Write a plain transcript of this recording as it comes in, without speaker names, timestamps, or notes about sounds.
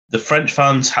The French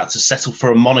fans had to settle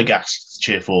for a Monegasque to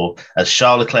cheer for as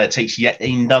Charles Leclerc takes yet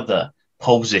another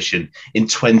pole position in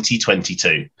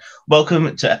 2022.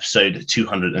 Welcome to episode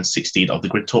 216 of the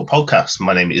Grid Talk podcast.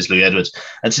 My name is Louis Edwards,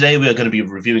 and today we are going to be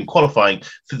reviewing qualifying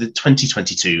for the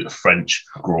 2022 French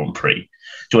Grand Prix.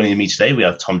 Joining me today, we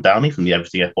have Tom Downey from the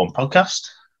Everything F1 podcast.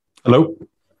 Hello.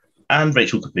 And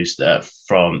Rachel Capusta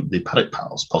from the Paddock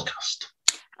Pals podcast.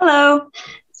 Hello.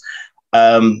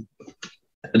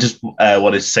 I just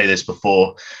wanted to say this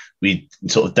before we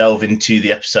sort of delve into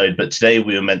the episode, but today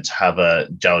we were meant to have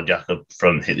Jared Jacob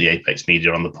from Hit the Apex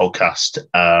Media on the podcast,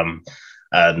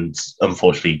 and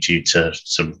unfortunately, due to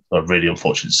some really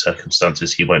unfortunate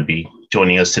circumstances, he won't be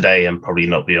joining us today and probably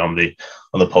not be on the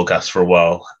podcast for a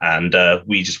while. And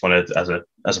we just wanted, as a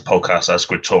podcast, as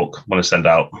Grid Talk, want to send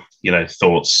out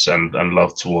thoughts and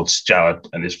love towards Jared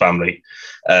and his family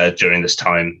during this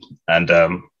time. And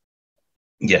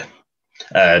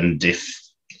And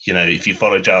if you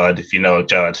follow Jared, if you know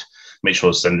Jared, make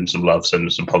sure to send him some love, send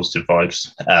him some positive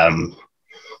vibes.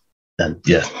 And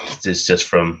yeah, it's just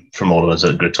from all of us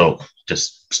at Grid Talk.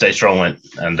 Just stay strong, mate,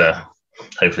 and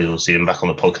hopefully we'll see him back on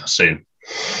the podcast soon.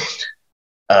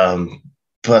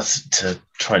 But to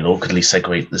try and awkwardly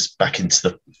segue this back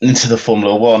into the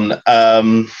Formula One,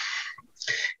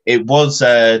 it was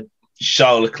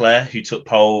Charles Leclerc who took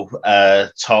pole.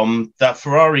 Tom, that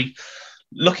Ferrari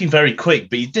looking very quick,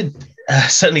 but he did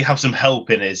certainly have some help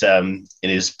in his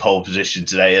pole position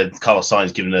today. And Carlos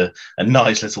Sainz giving a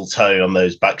nice little toe on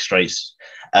those back straights.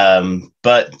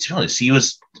 But to be honest, he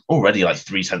was already like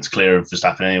 3 tenths clear of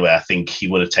Verstappen anyway. I think he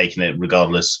would have taken it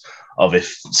regardless of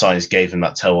if Sainz gave him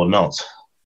that toe or not.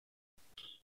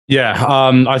 Yeah,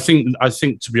 I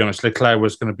think to be honest, Leclerc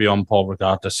was going to be on pole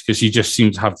regardless because he just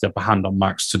seemed to have the upper hand on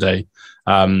Max today.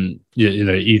 We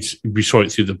saw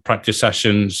it through the practice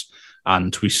sessions.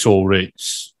 And we saw it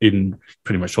in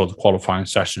pretty much all the qualifying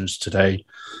sessions today.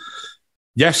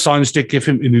 Yes, Sainz did give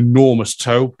him an enormous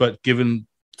toe, but given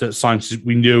that Sainz,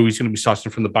 we knew he's going to be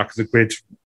starting from the back of the grid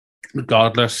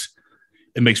regardless,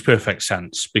 it makes perfect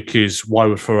sense because why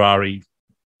would Ferrari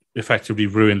effectively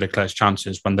ruin Leclerc's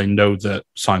chances when they know that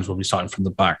Sainz will be starting from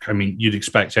the back? I mean, you'd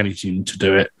expect any team to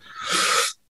do it.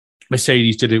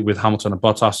 Mercedes did it with Hamilton and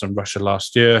Bottas in Russia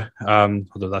last year,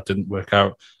 although that didn't work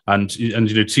out. And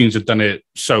teams have done it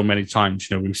so many times.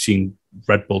 We've seen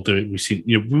Red Bull do it.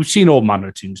 We've seen all manner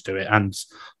of teams do it. And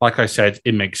like I said,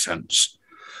 it makes sense.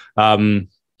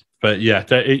 But yeah,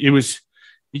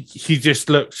 he just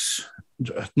looked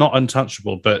not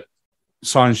untouchable, but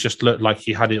Sainz just looked like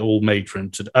he had it all made for him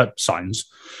to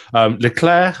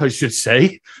Leclerc, I should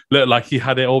say, looked like he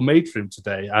had it all made for him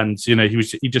today. And,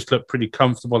 he just looked pretty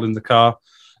comfortable in the car.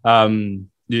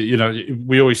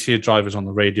 We always hear drivers on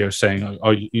the radio saying,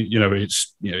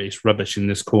 it's rubbish in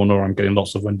this corner, or I'm getting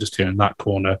lots of understeer in that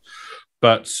corner.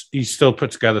 But he still put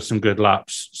together some good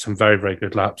laps, some very, very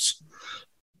good laps.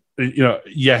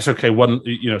 Yes, okay,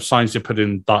 Sainz did put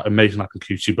in that amazing lap in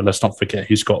Q2, but let's not forget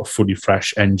he's got a fully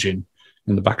fresh engine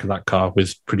in the back of that car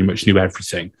with pretty much new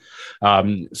everything.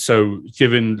 So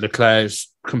given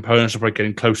Leclerc's components are probably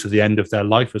getting close to the end of their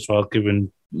life as well,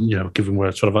 given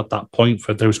we're sort of at that point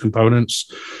for those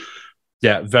components.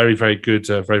 Yeah, very, very good,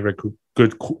 very, very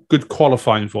good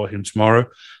qualifying for him tomorrow.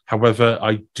 However,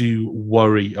 I do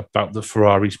worry about the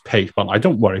Ferrari's pace. Well, I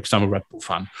don't worry because I'm a Red Bull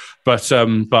fan, but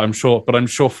I'm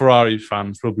sure Ferrari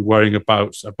fans will be worrying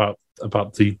about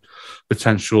the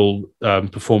potential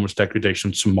performance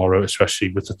degradation tomorrow,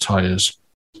 especially with the tyres.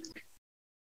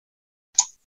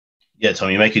 Yeah,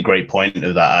 Tom, you make a great point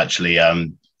of that, actually.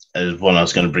 As one I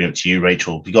was going to bring up to you,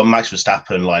 Rachel. We've got Max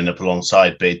Verstappen lined up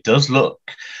alongside, but it does look,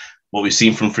 what we've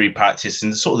seen from free practice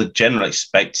and sort of the general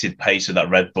expected pace of that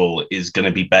Red Bull is going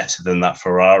to be better than that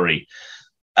Ferrari.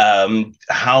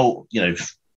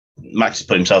 Max has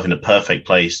put himself in a perfect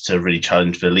place to really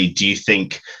challenge for the lead. Do you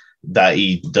think that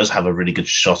he does have a really good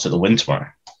shot at the win tomorrow?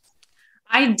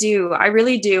 I do. I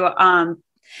really do.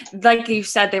 Like you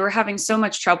said, they were having so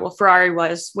much trouble, Ferrari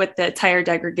was, with the tire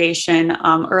degradation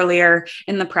earlier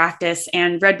in the practice,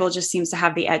 and Red Bull just seems to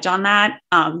have the edge on that.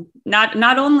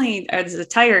 Not only as a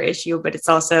tire issue, but it's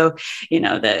also,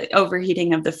 the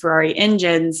overheating of the Ferrari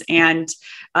engines. And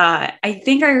I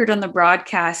think I heard on the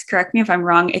broadcast, correct me if I'm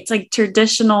wrong, it's like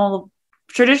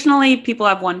traditionally people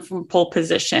have won from pole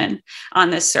position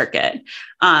on this circuit.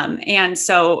 And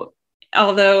so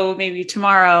although maybe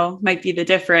tomorrow might be the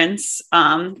difference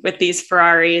with these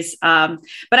Ferraris. But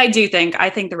I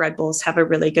think the Red Bulls have a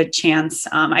really good chance.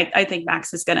 I think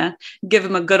Max is going to give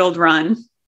him a good old run.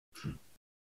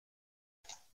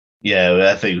 Yeah,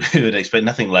 I think we would expect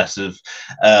nothing less of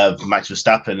Max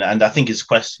Verstappen, and I think his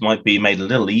quest might be made a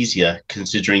little easier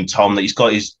considering Tom that he's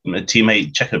got his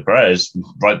teammate Checo Perez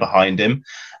right behind him.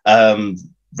 Um,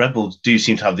 Red Bull do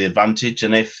seem to have the advantage,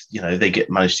 and if they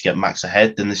manage to get Max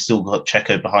ahead, then they've still got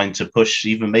Checo behind to push,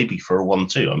 even maybe for a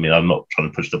 1-2. I mean, I'm not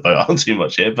trying to push the boat on too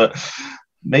much here, but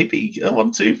maybe a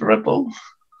 1-2 for Red Bull.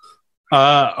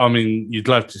 I mean, you'd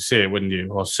love to see it, wouldn't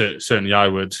you? Or certainly I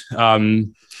would. I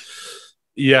mean,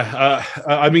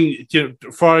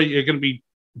 Ferrari, you're going to be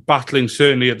battling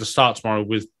certainly at the start tomorrow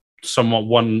with somewhat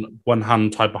one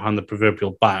hand tied behind the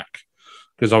proverbial back,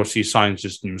 because obviously Sainz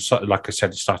just, like I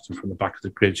said, starting from the back of the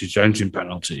grid, his engine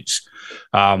penalties.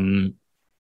 Maybe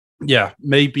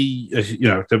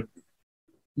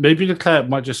maybe Leclerc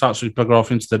might just actually bugger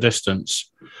off into the distance.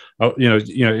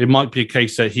 It might be a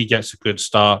case that he gets a good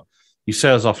start, he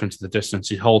sails off into the distance,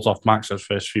 he holds off Max those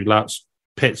first few laps,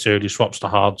 pits early, swaps to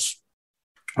hards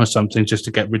or something just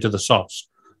to get rid of the softs,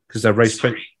 because they're race.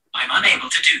 Sorry, I'm unable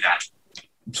to do that.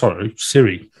 Sorry,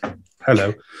 Siri.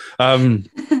 Hello.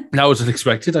 That was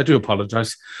unexpected. I do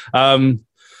apologize. I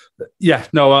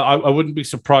wouldn't be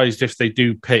surprised if they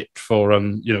do pit for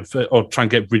or try and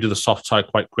get rid of the soft tire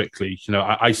quite quickly.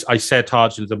 I said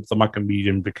hard in the micro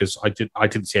medium because I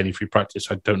didn't see any free practice.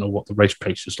 I don't know what the race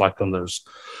pace is like on those,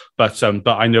 but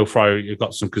I know Ferrari have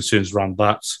got some concerns around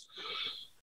that.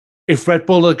 If Red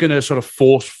Bull are going to sort of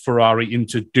force Ferrari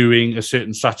into doing a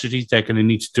certain strategy, they're going to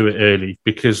need to do it early,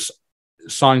 because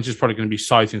Sainz is probably going to be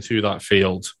scything through that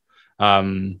field.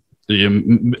 Granted,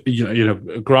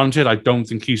 I don't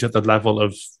think he's at the level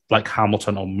of like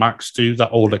Hamilton or Max do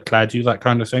that, or Leclerc do that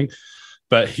kind of thing,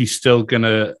 but he's still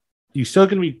gonna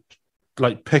be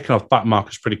like picking off back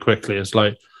markers pretty quickly. It's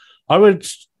like I would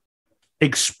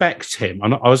expect him.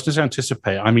 I was going to say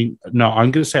anticipate. I mean, no,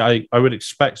 I'm going to say I would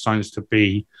expect Sainz to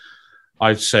be,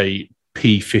 I'd say,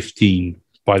 P15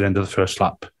 by the end of the first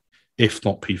lap, if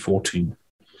not P14.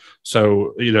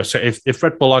 So, if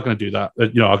Red Bull are going to do that,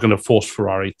 are going to force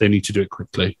Ferrari, they need to do it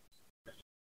quickly.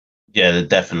 Yeah,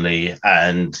 definitely.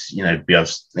 And,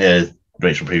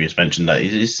 Rachel previous mentioned that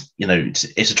it's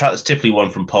a track that's typically won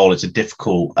from pole. It's a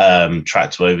difficult track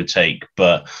to overtake,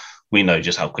 but we know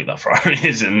just how quick that Ferrari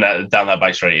is, and down that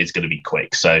back straight is going to be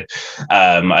quick. So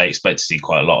I expect to see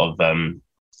quite a lot of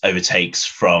overtakes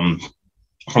from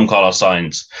Carlos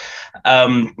Sainz.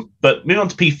 But moving on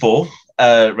to P4,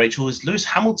 Rachel, is Lewis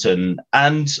Hamilton,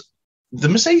 and the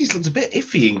Mercedes looked a bit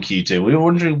iffy in Q2. We were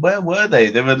wondering, where were they?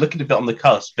 They were looking a bit on the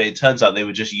cusp, but it turns out they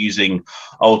were just using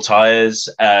old tyres.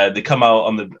 They come out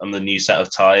on the new set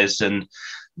of tyres and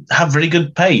have really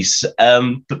good pace,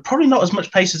 but probably not as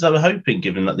much pace as they were hoping,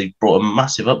 given that they brought a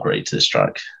massive upgrade to this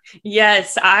track.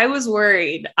 Yes, I was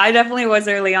worried. I definitely was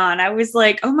early on. I was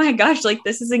like, oh my gosh, like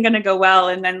this isn't going to go well.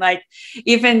 And then like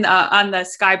even on the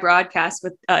Sky broadcast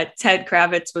with Ted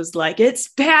Kravitz was like, it's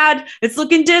bad. It's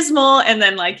looking dismal. And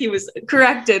then like he was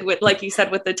corrected with, like you said,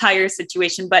 with the tire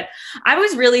situation. But I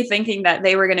was really thinking that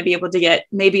they were going to be able to get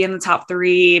maybe in the top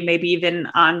 3, maybe even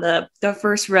on the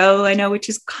first row, I know, which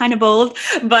is kind of bold.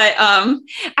 But I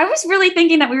was really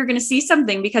thinking that we were going to see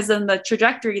something, because in the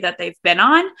trajectory that they've been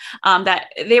on, that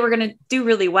they were going to do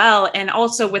really well. And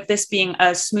also with this being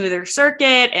a smoother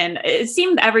circuit, and it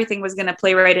seemed everything was going to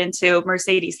play right into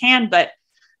Mercedes' hand, but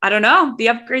I don't know, the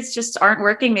upgrades just aren't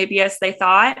working maybe as they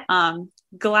thought.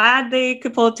 Glad they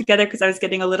could pull it together, because I was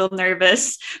getting a little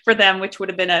nervous for them, which would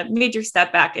have been a major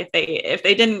step back if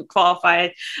they didn't qualify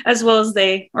as well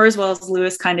as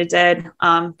Lewis kind of did.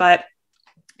 But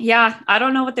yeah, I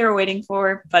don't know what they were waiting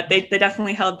for, but they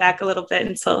definitely held back a little bit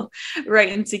until right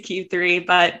into Q3.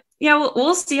 But yeah,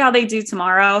 we'll see how they do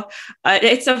tomorrow.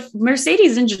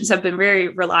 Mercedes engines have been very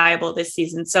reliable this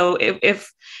season. So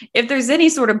if there's any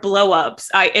sort of blow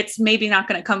ups, it's maybe not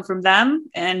going to come from them.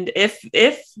 And if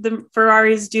the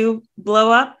Ferraris do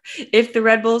blow up, if the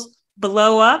Red Bulls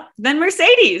blow up, then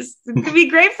Mercedes, it could be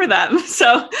great for them.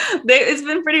 So it's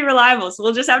been pretty reliable. So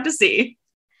we'll just have to see.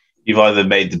 You've either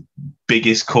made the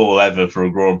biggest call ever for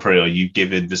a Grand Prix, or you've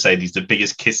given Mercedes the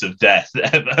biggest kiss of death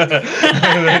ever.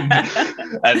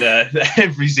 and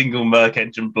every single Merc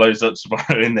engine blows up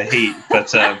tomorrow in the heat.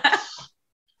 But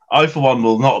I, for one,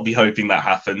 will not be hoping that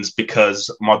happens,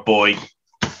 because my boy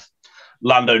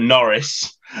Lando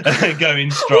Norris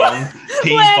going strong.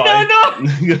 Lando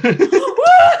Norris.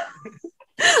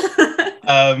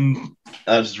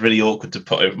 That was really awkward to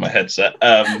put over my headset.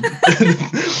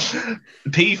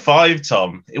 P5,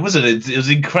 Tom. It was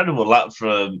an incredible lap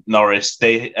for Norris.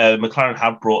 McLaren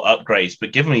have brought upgrades,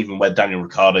 but given even where Daniel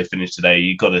Ricciardo finished today,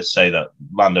 you've got to say that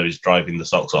Lando is driving the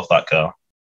socks off that car.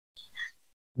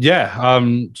 Yeah,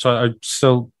 so I'm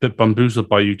still a bit bamboozled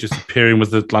by you just appearing with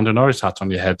the Lando Norris hat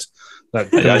on your head.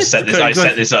 I set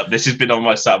this up. This has been on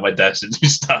my desk since we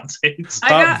started.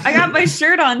 I got my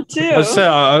shirt on too.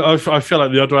 I feel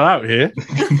like the odd one out here.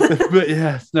 But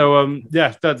yeah, no,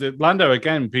 Lando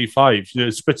again,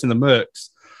 P5, splitting the Mercs.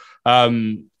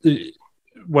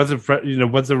 Whether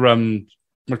McLaren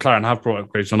have brought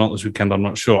upgrades or not this weekend, I'm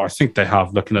not sure. I think they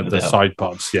have, looking at the side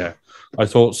pods. Yeah, I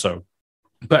thought so.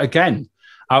 But again,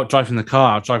 out driving the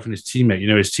car, out driving his teammate.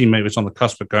 His teammate was on the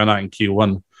cusp of going out in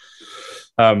Q1.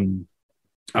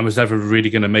 And was never really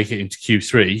going to make it into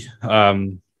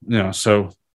Q3.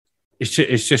 So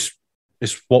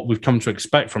it's what we've come to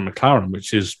expect from McLaren,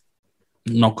 which is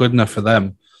not good enough for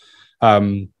them.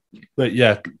 But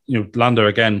yeah, Lando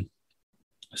again,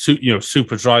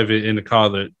 super driver in a car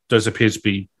that does appear to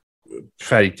be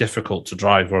fairly difficult to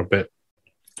drive or a bit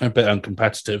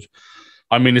uncompetitive.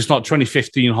 I mean, it's not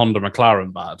 2015 Honda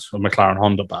McLaren bad or McLaren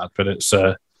Honda bad, but it's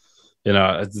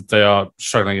they are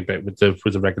struggling a bit with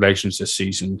the regulations this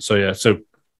season. So yeah,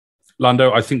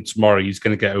 Lando, I think tomorrow he's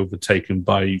going to get overtaken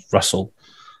by Russell.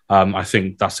 I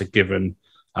think that's a given.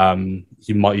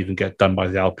 He might even get done by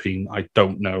the Alpine. I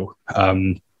don't know,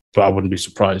 but I wouldn't be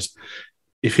surprised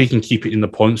if he can keep it in the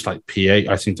points like P8.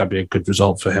 I think that'd be a good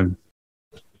result for him.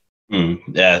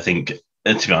 Yeah, I think.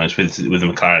 To be honest, with the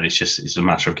McLaren, it's a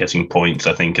matter of getting points.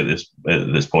 I think at this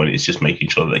point, it's just making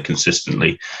sure that they're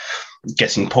consistently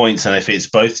getting points. And if it's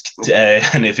both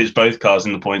cars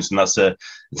in the points, and it's an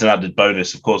added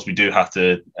bonus. Of course, we do have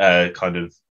to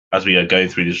as we are going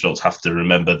through these results, have to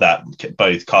remember that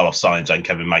both Carlos Sainz and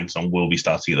Kevin Magnussen will be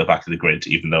starting at the back of the grid,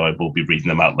 even though I will be reading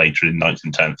them out later in 9th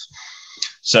and 10th.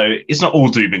 So it's not all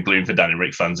doom and gloom for Danny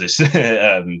Rick fans this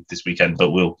weekend,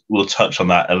 but we'll touch on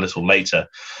that a little later.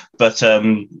 But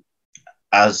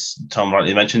as Tom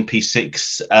rightly mentioned,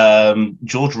 P6,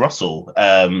 George Russell.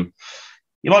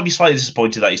 You might be slightly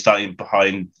disappointed that he's starting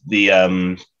behind the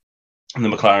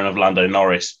McLaren of Lando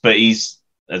Norris, but he's,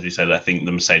 as we said, I think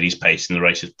the Mercedes pace in the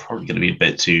race is probably going to be a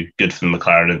bit too good for the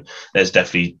McLaren, and there's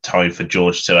definitely time for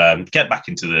George to get back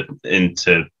into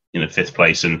 5th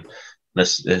place and.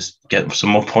 Let's get some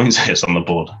more points on the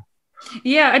board.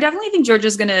 Yeah, I definitely think George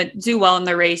is going to do well in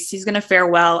the race. He's going to fare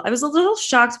well. I was a little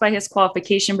shocked by his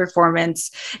qualification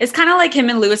performance. It's kind of like him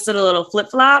and Lewis did a little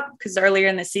flip-flop because earlier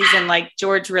in the season,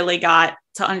 George really got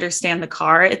to understand the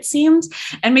car, it seemed.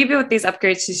 And maybe with these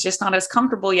upgrades, he's just not as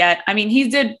comfortable yet. I mean,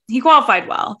 he qualified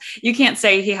well. You can't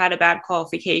say he had a bad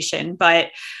qualification, but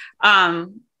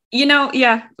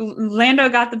Lando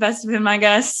got the best of him, I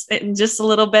guess, just a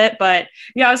little bit. But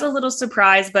yeah, I was a little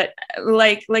surprised. But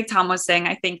like Tom was saying,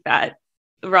 I think that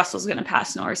Russell's going to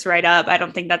pass Norris right up. I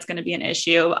don't think that's going to be an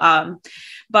issue.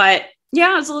 But yeah,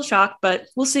 I was a little shocked, but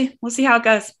we'll see. We'll see how it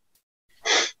goes.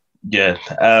 Yeah.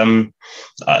 To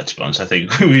be honest, I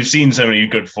think we've seen so many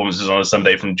good performances on a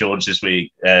Sunday from George this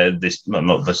week. Not just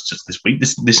this week,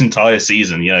 this entire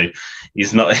season.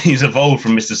 He's evolved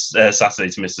from Mr.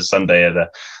 Saturday to Mr. Sunday. And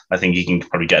I think he can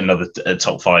probably get another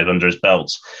top 5 under his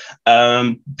belt.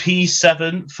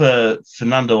 P7 for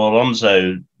Fernando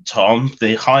Alonso, Tom,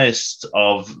 the highest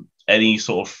of any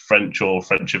sort of French or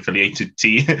French-affiliated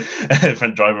team,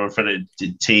 French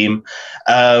driver-affiliated team.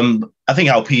 I think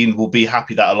Alpine will be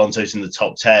happy that Alonso's in the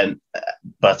top 10,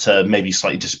 but maybe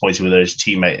slightly disappointed with where his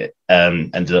teammate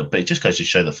ended up. But it just goes to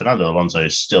show that Fernando Alonso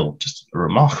is still just a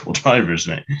remarkable driver,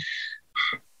 isn't it?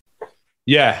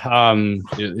 Yeah,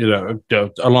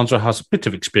 Alonso has a bit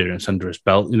of experience under his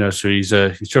belt, so he's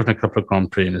driven a couple of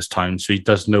Grand Prix in his time, so he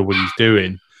does know what he's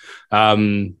doing.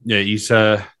 It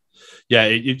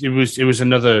was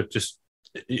another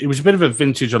it was a bit of a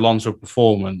vintage Alonso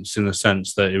performance in the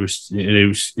sense that it was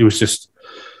just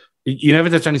he never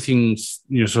does anything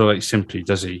sort of like simply,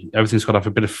 does he? Everything's got to have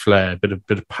a bit of flair, a bit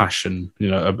of passion,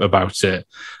 about it,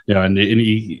 and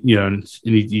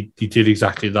he did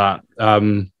exactly that.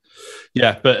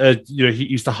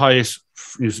 He's the highest.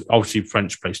 He's obviously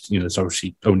French based. There's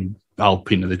obviously only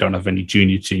Alpine, and they don't have any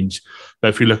junior teams. But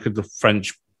if you look at the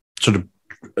French sort of,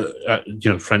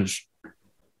 French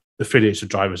affiliated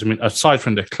drivers, I mean, aside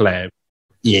from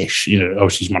Leclerc-ish,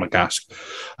 obviously he's Monegasque,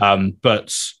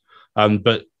 but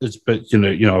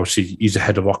obviously he's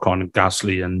ahead of Ocon and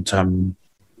Gasly and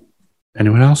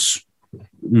anyone else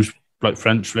who's like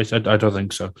French related. I don't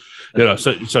think so.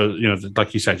 So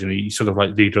like you said, he's sort of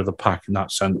like leader of the pack in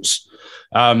that sense.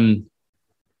 I'm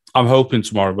hoping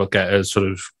tomorrow we'll get a sort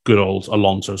of good old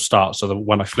Alonso start, so that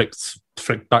when I flick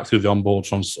back through the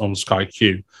onboards on Sky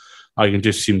Q, I can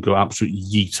just see him go absolute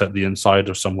yeet at the inside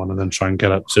of someone and then try and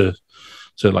get up to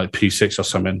like P6 or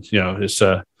something.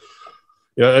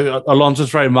 Alonso's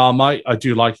very Marmite. I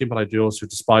do like him, but I do also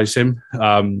despise him.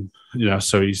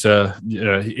 So he's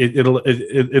it'll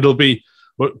be,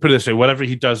 put it this way, whatever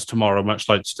he does tomorrow, much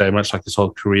like today, much like his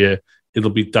whole career, it'll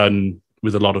be done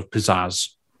with a lot of pizzazz.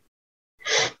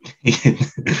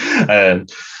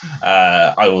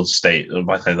 I will state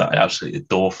by saying that I absolutely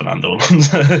adore Fernando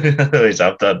Alonso. Always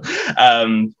have done.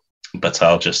 But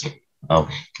I'll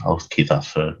keep that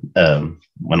for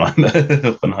when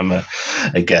I'm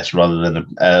a guest rather than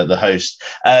the host.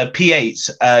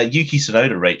 P8, Yuki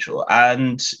Tsunoda, Rachel,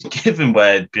 and given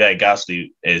where Pierre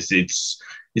Gasly is,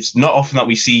 it's not often that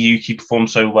we see Yuki perform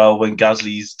so well when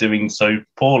Gasly's doing so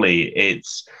poorly.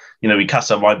 It's, we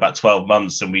cast our mind back 12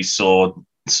 months and we saw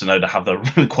Tsunoda have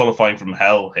the qualifying from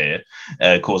hell here,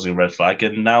 causing a red flag,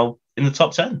 and now in the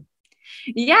top 10.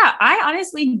 Yeah, I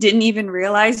honestly didn't even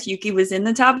realize Yuki was in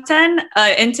the top 10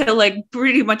 until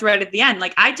pretty much right at the end.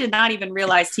 I did not even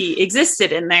realize he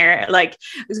existed in there. It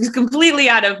was completely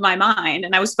out of my mind,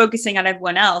 and I was focusing on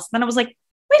everyone else. Then I was like,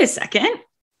 wait a second.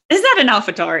 Is that an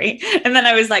AlphaTauri? And then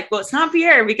I was like, well, it's not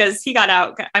Pierre because he got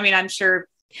out. I mean, I'm sure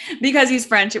because he's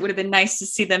French, it would have been nice to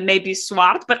see them maybe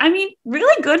swapped. But I mean,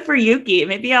 really good for Yuki.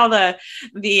 Maybe all the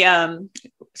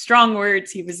strong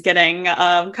words he was getting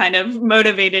kind of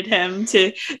motivated him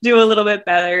to do a little bit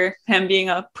better, him being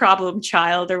a problem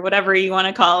child or whatever you want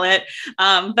to call it.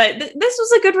 But this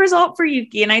was a good result for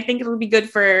Yuki, and I think it'll be good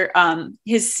for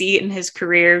his seat and his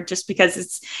career, just because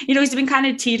it's, he's been kind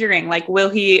of teetering, will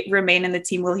he remain in the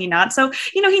team, will he not? So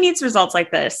he needs results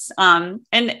like this, and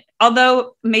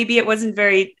although maybe it wasn't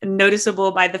very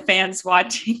noticeable by the fans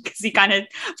watching because he kind of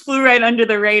flew right under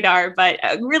the radar, but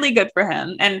really good for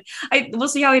him. And we'll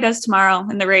see how he does tomorrow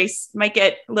in the race. Might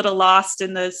get a little lost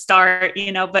in the start,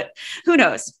 but who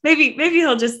knows? Maybe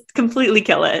he'll just completely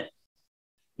kill it.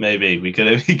 Maybe we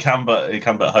can but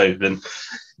hope. And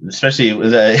especially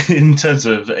in terms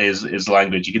of his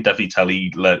language, you can definitely tell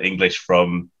he learned English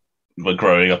from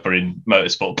growing up or in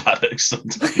motorsport paddocks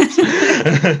sometimes.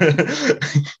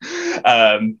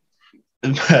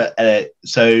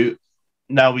 So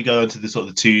now we go into the sort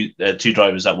of two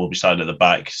drivers that will be starting at the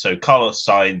back. So Carlos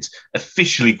Sainz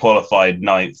officially qualified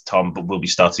 9th, Tom, but will be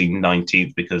starting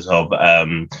 19th because of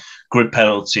grid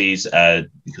penalties,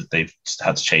 because they've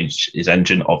had to change his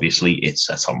engine. Obviously, it's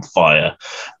set on fire.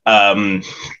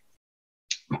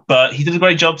 But he did a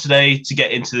great job today to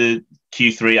get into the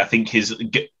Q3. I think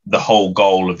the whole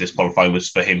goal of this qualifying was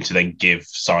for him to then give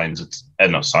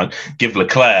give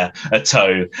Leclerc a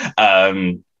tow,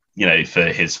 for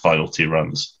his final 2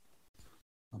 runs.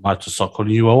 I might just start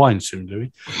calling you a wine soon, do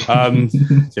we?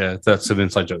 Yeah, that's an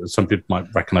inside joke that some people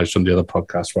might recognise from the other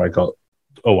podcast where I got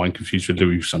wine confused with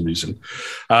Louis for some reason.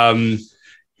 Sainz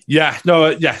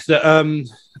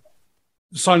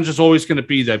is always going to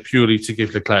be there purely to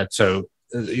give Leclerc. So,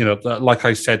 like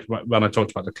I said when I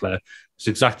talked about Leclerc, it's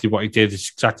exactly what he did.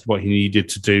 It's exactly what he needed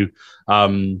to do.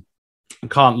 I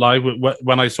can't lie.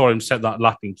 When I saw him set that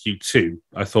lap in Q2,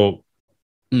 I thought,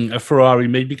 a Ferrari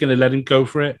maybe going to let him go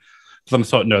for it. But then I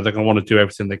thought, no, they're going to want to do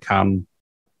everything they can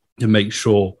to make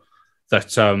sure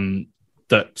that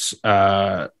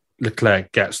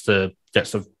Leclerc gets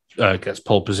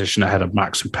pole position ahead of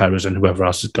Max and Perez and whoever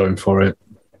else is going for it.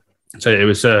 So it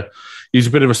was he's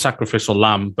a bit of a sacrificial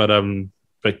lamb, but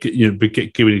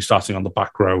given he's starting on the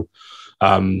back row,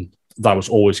 that was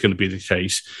always going to be the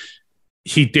case.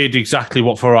 He did exactly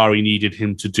what Ferrari needed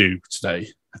him to do today.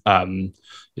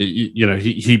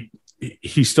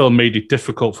 He still made it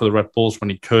difficult for the Red Bulls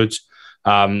when he could.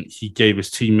 He gave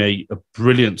his teammate a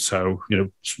brilliant tow.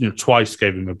 Twice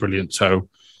gave him a brilliant tow.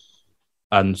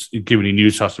 And given he knew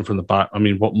Newcastle from the back, I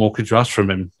mean, what more could you ask from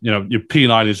him? Your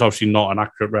P9 is obviously not an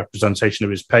accurate representation of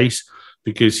his pace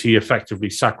because he effectively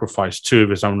sacrificed 2 of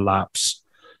his own laps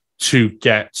to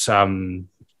get to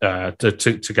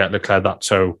get Leclerc that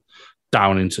tow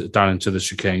down into the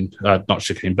chicane, not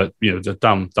chicane, but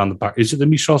down the back. Is it the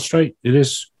Michel Straight? It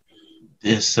is.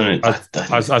 Yes, I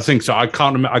think so. I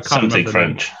can't remember. Something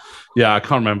French. Yeah, I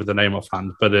can't remember the name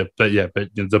offhand, but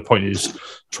the point is,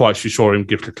 twice you saw him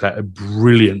give Leclerc a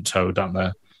brilliant tow down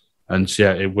there, and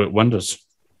it worked wonders.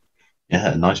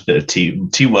 Yeah, a nice bit of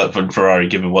teamwork from Ferrari,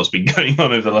 given what's been going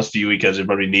on over the last few weekends. It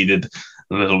probably needed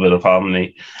a little bit of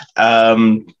harmony.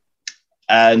 And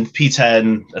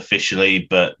P10 officially,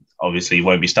 but obviously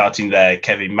won't be starting there.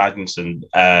 Kevin Magnussen,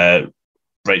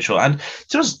 Rachel, and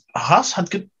just Haas had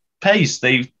good pace.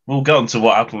 We'll go on to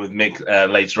what happened with Mick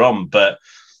later on, but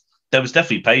there was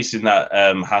definitely pace in that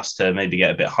Haas to maybe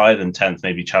get a bit higher than 10th,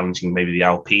 maybe challenging maybe the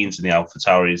Alpines and the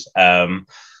AlphaTauris.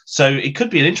 So it could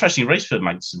be an interesting race for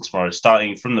Magnussen tomorrow,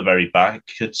 starting from the very back,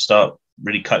 could start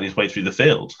really cutting his way through the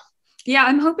field. Yeah,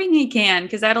 I'm hoping he can,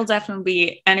 because that'll definitely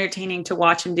be entertaining to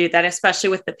watch him do that, especially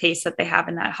with the pace that they have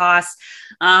in that Haas.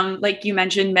 Like you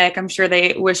mentioned, Mick, I'm sure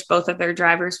they wish both of their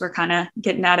drivers were kind of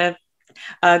getting out of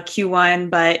Q1,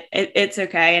 but it's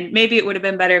okay. And maybe it would have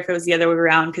been better if it was the other way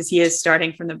around, because he is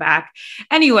starting from the back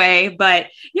anyway. But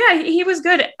yeah, he was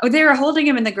good. They were holding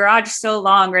him in the garage so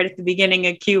long right at the beginning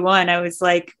of Q1. I was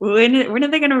like, when are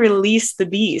they going to release the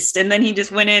beast? And then he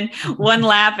just went in one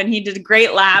lap and he did a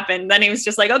great lap. And then he was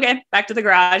just like, okay, back to the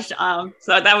garage.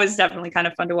 So that was definitely kind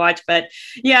of fun to watch. But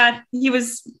yeah, he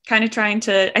was kind of trying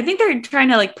to, I think they're trying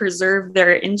to like preserve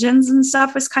their engines and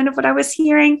stuff, was kind of what I was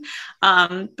hearing.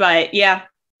 But yeah,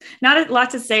 not a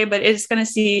lot to say, but it's going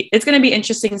to be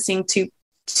interesting seeing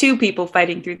two people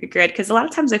fighting through the grid, because a lot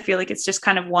of times I feel like it's just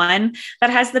kind of one that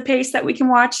has the pace that we can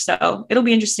watch. So it'll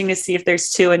be interesting to see if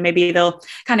there's two, and maybe they'll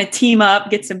kind of team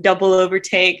up, get some double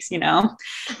overtakes,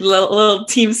 little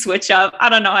team switch up. I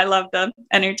don't know. I love the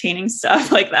entertaining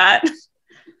stuff like that.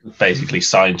 Basically,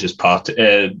 Sainz just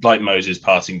like Moses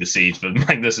parting the seas for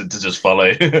Magnussen to just follow.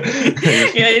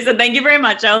 Yeah, he said, "Thank you very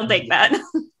much. I'll take that."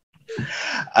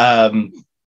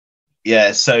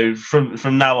 Yeah, so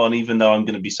from now on, even though I'm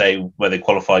going to be saying where they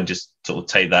qualified, just sort of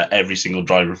take that every single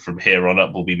driver from here on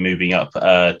up will be moving up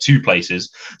 2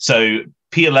 places. So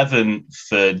P11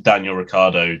 for Daniel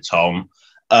Ricciardo, Tom,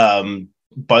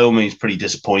 by all means pretty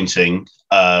disappointing.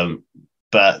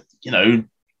 But,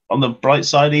 on the bright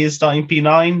side, he is starting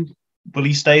P9. Will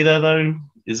he stay there, though?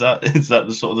 Is that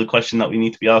the sort of the question that we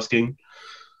need to be asking?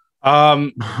 I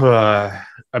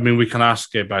mean, we can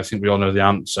ask it, but I think we all know the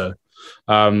answer.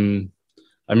 At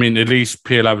least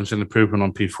P11's an improvement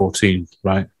on P14,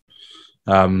 right?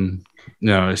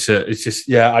 It's just,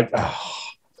 yeah.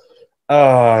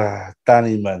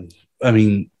 Danny, man. I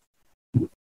mean,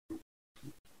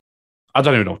 I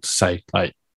don't even know what to say.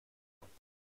 Like,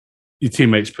 your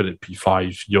teammates put it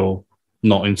P5, you're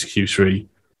not into Q3.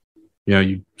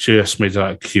 You just made it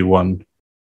out of Q1.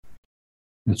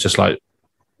 It's just like,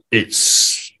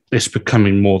 it's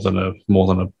becoming more than a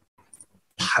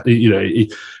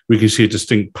we can see a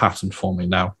distinct pattern forming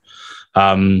now.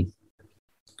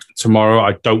 Tomorrow,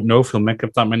 I don't know if he'll make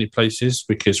up that many places,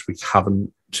 because we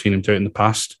haven't seen him do it in the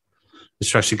past,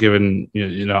 especially given,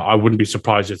 I wouldn't be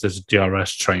surprised if there's a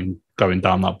DRS train going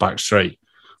down that back straight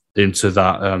into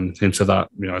that, I don't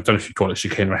know if you call it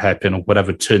chicane or hairpin or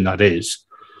whatever turn that is.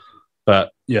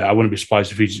 But yeah, I wouldn't be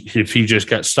surprised if he just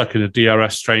gets stuck in a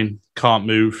DRS train, can't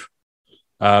move,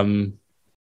 and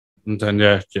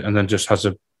then just has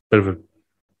a bit of a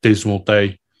dismal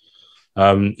day.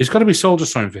 It's got to be soul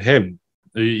destroying for him,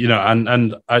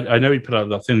 and I know he put out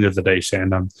that thing the other day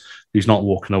saying he's not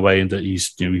walking away and that he's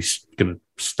going to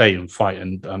stay and fight,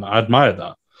 and I admire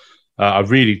that. I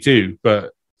really do,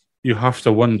 but you have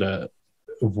to wonder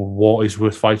what is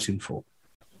worth fighting for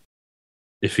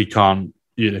if he can't,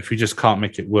 if he just can't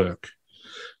make it work.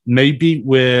 Maybe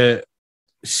we're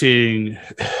seeing,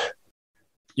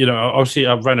 obviously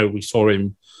at Renault, we saw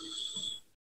him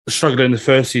struggle in the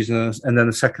first season, and then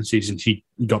the second season he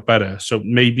got better. So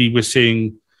maybe we're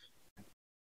seeing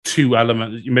two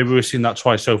elements. Maybe we're seeing that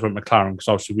twice over at McLaren, because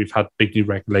obviously we've had big new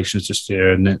regulations this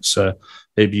year, and it's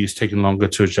maybe he's taken longer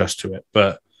to adjust to it.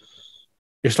 But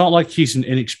it's not like he's an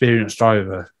inexperienced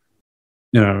driver.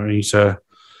 Maybe he's a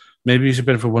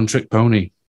bit of a one-trick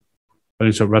pony when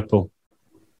he's at Red Bull.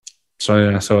 So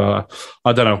yeah,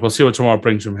 I don't know. We'll see what tomorrow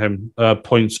brings from him.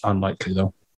 Points unlikely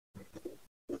though.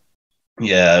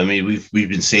 Yeah, I mean, we've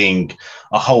been seeing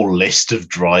a whole list of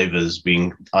drivers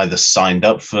being either signed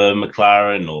up for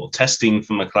McLaren or testing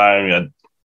for McLaren. We had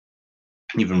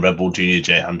even Red Bull Junior,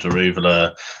 Jay Hunter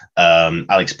Ruvula,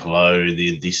 Alex Palou in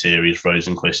the Indy Series,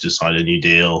 Rosenquist has signed a new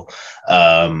deal.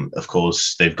 Of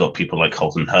course, they've got people like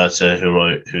Colton Herta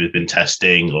who have been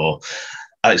testing, or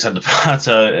Alexander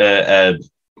Pato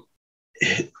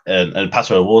and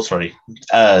Pato Award, sorry.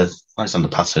 Alexander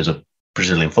Pato is a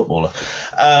Brazilian footballer.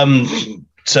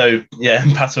 So yeah,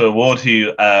 Pato Award,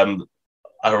 who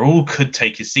all could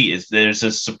take his seat. There's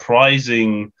a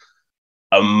surprising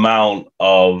amount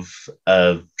of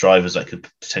drivers that could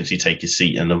potentially take his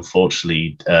seat, and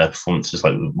unfortunately, performances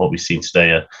like what we've seen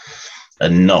today are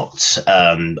not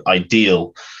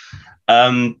ideal.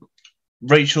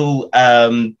 Rachel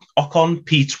Ocon,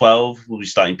 P12, will be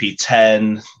starting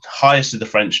P10, highest of the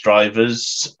French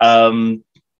drivers.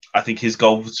 I think his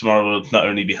goal for tomorrow will not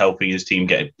only be helping his team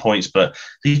get points, but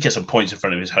he get some points in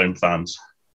front of his home fans.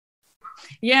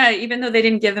 Yeah, even though they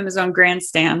didn't give him his own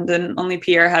grandstand and only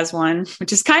Pierre has one,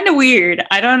 which is kind of weird.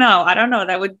 I don't know.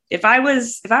 That would, if I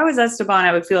was Esteban,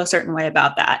 I would feel a certain way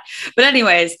about that. But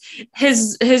anyways,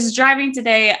 his driving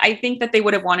today, I think that they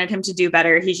would have wanted him to do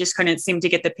better. He just couldn't seem to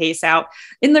get the pace out.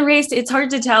 In the race, it's hard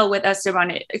to tell with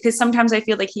Esteban because sometimes I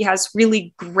feel like he has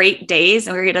really great days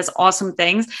and where he does awesome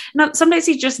things. No, sometimes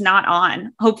he's just not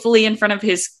on. Hopefully in front of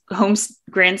his home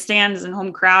grandstands and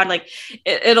home crowd, like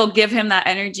it'll give him that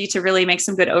energy to really make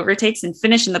some good overtakes and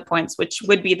finish in the points, which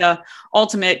would be the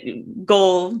ultimate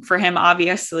goal for him,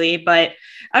 obviously. But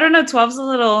I don't know, 12's a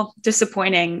little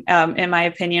disappointing, in my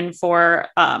opinion, for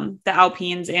the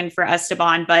Alpines and for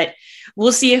Esteban. But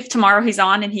we'll see if tomorrow he's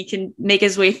on and he can make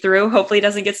his way through. Hopefully he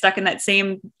doesn't get stuck in that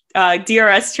same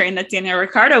DRS train that Daniel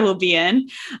Ricciardo will be in.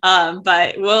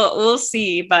 But we'll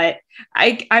see. But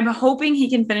I'm hoping he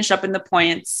can finish up in the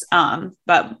points.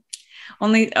 But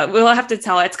only we'll have to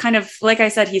tell. It's kind of like I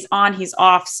said, he's on, he's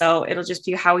off. So it'll just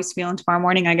be how he's feeling tomorrow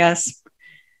morning, I guess.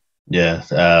 Yeah.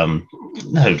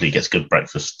 Hopefully he gets good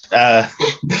breakfast.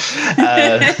 P13,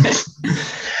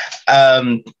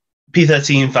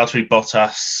 Valtteri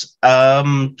Bottas.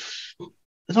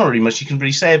 There's not really much you can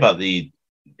really say about the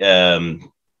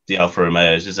Alfa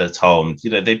Romeos, is there, Tom? You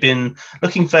know, they've been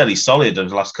looking fairly solid over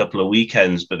the last couple of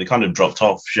weekends, but they kind of dropped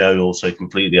off. Zhou also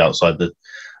completely outside the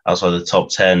top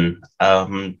 10.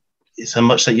 Is there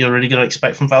much that you're really going to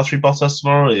expect from Valtteri Bottas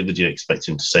tomorrow, or would you expect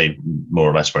him to stay more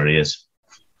or less where he is?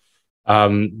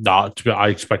 No, I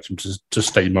expect him to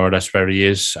stay more or less where he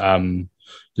is. You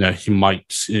know, he might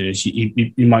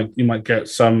get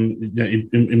some.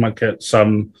 He might get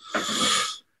some.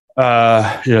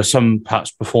 Some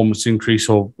perhaps performance increase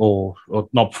or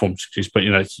not performance increase, but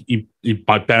he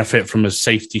might benefit from a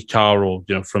safety car or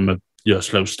from a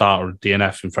slow start or a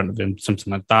DNF in front of him,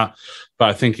 something like that. But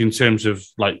I think in terms of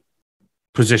like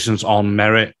positions on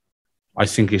merit, I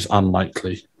think it's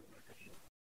unlikely.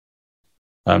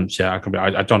 I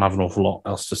don't have an awful lot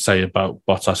else to say about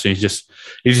Bottas. He just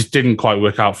didn't quite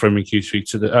work out for him in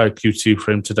Q2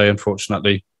 for him today,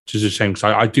 unfortunately, which is a shame because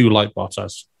I do like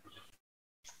Bottas.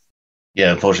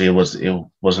 Yeah, unfortunately, it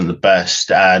wasn't the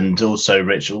best. And also,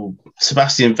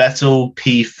 Sebastian Vettel,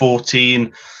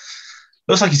 P14.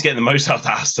 Looks like he's getting the most out of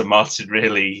that Aston Martin,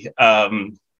 really. I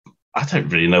don't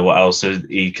really know what else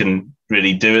he can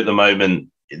really do at the moment.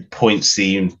 Points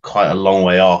seem quite a long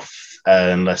way off,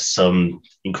 unless some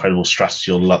incredible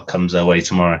strategy or luck comes their way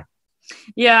tomorrow.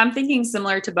 Yeah, I'm thinking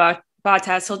similar to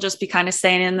Bottas. He'll just be kind of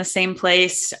staying in the same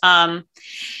place.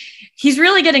 He's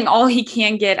really getting all he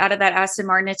can get out of that Aston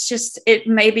Martin.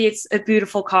 Maybe it's a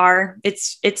beautiful car.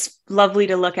 It's lovely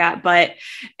to look at, but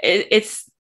I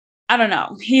don't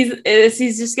know. He's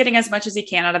just getting as much as he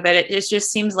can out of it. It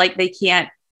just seems like they can't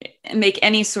make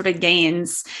any sort of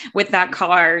gains with that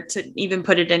car to even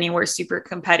put it anywhere super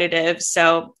competitive.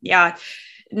 So yeah,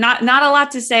 not a lot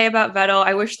to say about Vettel.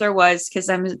 I wish there was, because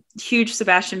I'm a huge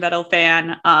Sebastian Vettel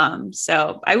fan.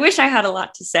 So I wish I had a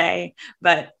lot to say,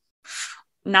 but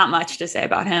not much to say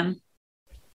about him.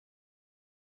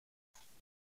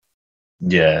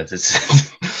 Yeah,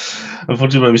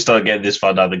 unfortunately, when we start getting this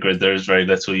far down the grid, there is very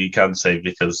little you can say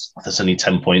because there's only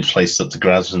 10 points placed up to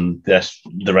grabs, and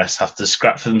the rest have to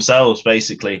scrap for themselves,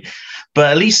 basically.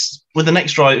 But at least with the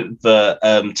next driver,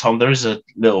 Tom, there is a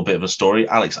little bit of a story.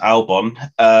 Alex Albon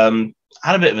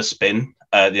had a bit of a spin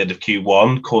at the end of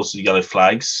Q1, caused the yellow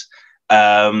flags,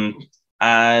 and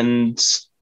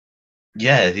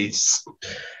yeah, he's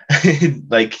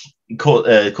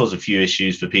caused a few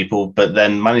issues for people, but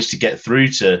then managed to get through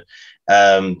to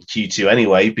Q2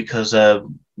 anyway because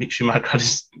Mick Schumacher had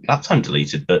his lap time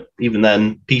deleted. But even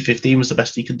then, P15 was the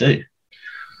best he could do.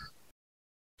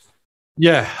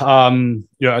 Yeah,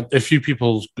 a few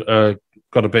people got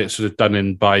a bit sort of done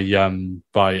in by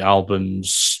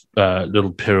Albon's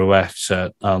little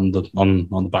pirouette on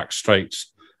the back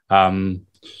straights.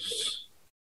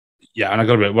 Yeah, and I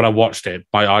got a bit when I watched it,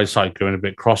 my eyesight going a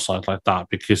bit cross-eyed like that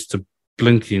because the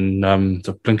blinking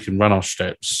runoff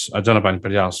strips. I don't know about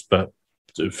anybody else, but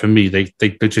for me, they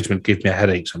legitimately give me a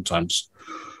headache sometimes.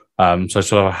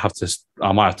 So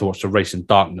I might have to watch the race in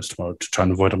darkness tomorrow to try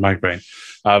and avoid a migraine.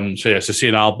 So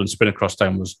seeing Albon spin across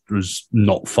down was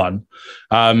not fun.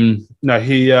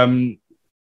 He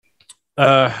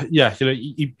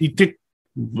did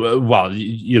well.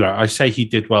 I say he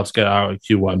did well to get out of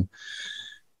Q1.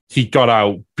 He got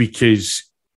out because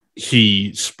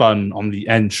he spun on the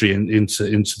entry into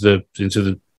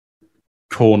the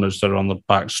corners that are on the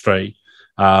back straight,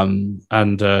 and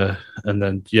then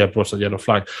brought up the yellow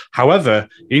flag. However,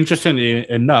 interestingly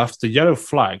enough, the yellow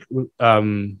flag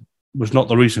was not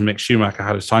the reason Mick Schumacher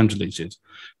had his time deleted.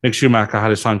 Mick Schumacher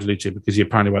had his time deleted because he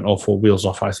apparently went all four wheels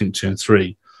off, I think, turn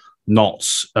three, not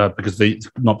because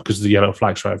of the yellow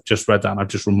flag. So I've just read that and I've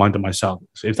just reminded myself.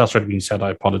 If that's already been said,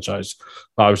 I apologise.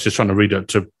 I was just trying to read it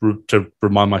to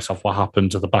remind myself what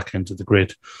happened at the back end of the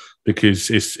grid, because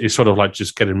it's sort of like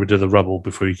just getting rid of the rubble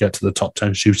before you get to the top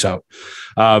 10 shootout.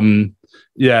 Albon,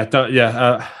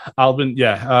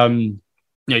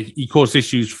 he caused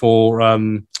issues for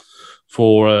Guan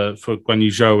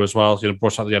Yu Zhou as well.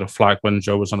 Brought out the yellow flag when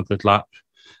Zhou was on a good lap,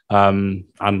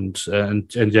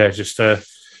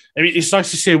 it's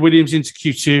nice to see Williams into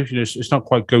Q2. It's not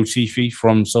quite Go Tiffy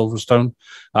from Silverstone,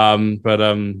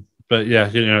 but yeah,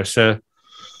 it's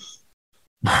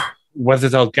whether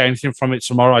they'll get anything from it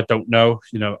tomorrow, I don't know.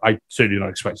 I certainly not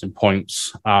expecting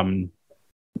points,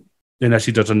 unless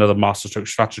he does another masterstroke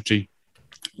strategy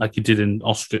like he did in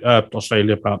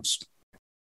Australia, perhaps.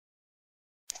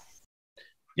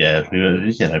 Yeah,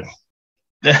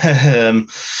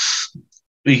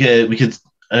 we could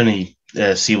only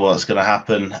see what's going to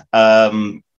happen.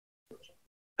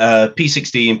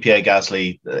 P16, Pierre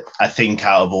Gasly, I think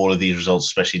out of all of these results,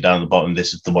 especially down at the bottom,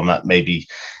 this is the one that maybe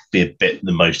be a bit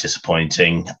the most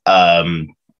disappointing. As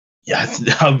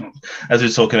we were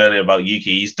talking earlier about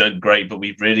Yuki, he's done great, but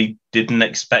we really didn't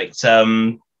expect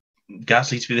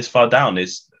Gasly to be this far down. The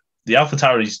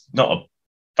AlphaTauri's not a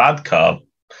bad car.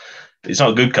 It's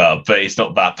not a good car, but it's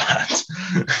not that bad.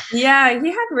 Yeah, he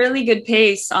had really good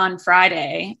pace on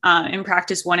Friday in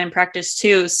practice 1 and practice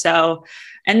 2. So,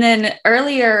 and then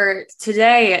earlier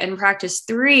today in practice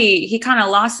 3, he kind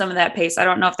of lost some of that pace. I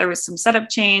don't know if there was some setup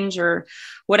change or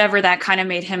whatever that kind of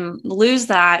made him lose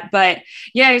that. But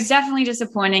yeah, it was definitely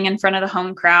disappointing in front of the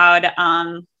home crowd.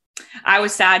 I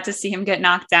was sad to see him get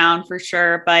knocked down for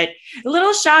sure, but a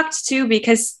little shocked too,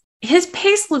 because his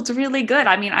pace looked really good.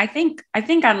 I mean, I think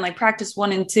on like practice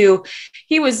 1 and 2,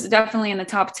 he was definitely in the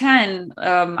top 10.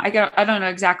 I don't know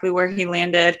exactly where he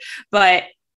landed, but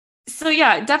so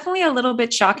yeah, definitely a little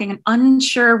bit shocking and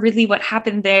unsure really what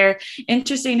happened there.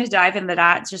 Interesting to dive into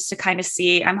that just to kind of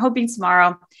see. I'm hoping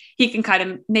tomorrow he can kind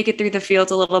of make it through the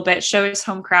field a little bit, show his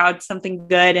home crowd something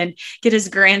good and get his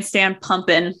grandstand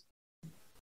pumping.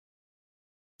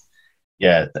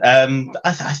 Yeah.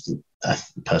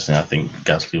 Personally, I think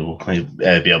Gasly will be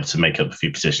able to make up a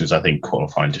few positions. I think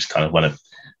qualifying just kind of went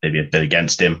maybe a bit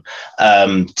against him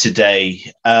today.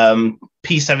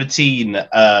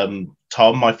 P17,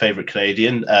 Tom, my favourite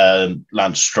Canadian,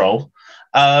 Lance Stroll,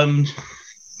 did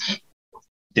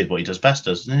what he does best,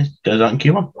 doesn't he? Goes out in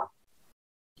Q1.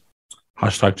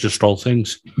 Hashtag just Stroll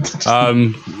things. I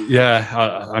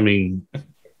mean,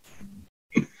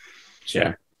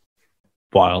 yeah,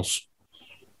 Wiles.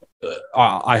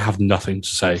 I have nothing to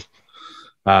say.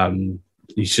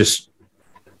 He's just,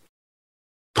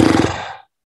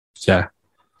 yeah.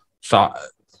 So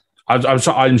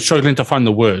I'm struggling to find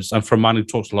the words, and for a man who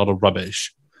talks a lot of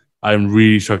rubbish, I'm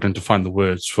really struggling to find the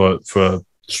words for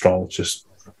Stroll. Just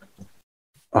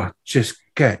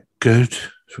get good,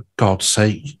 for God's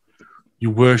sake.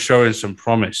 You were showing some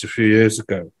promise a few years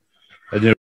ago.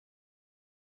 And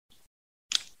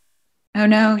oh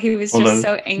no, he was just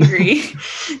so angry.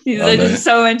 He's just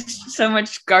so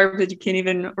much garbage you can't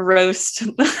even roast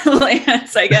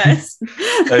Lance, I guess.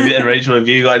 Rachel, have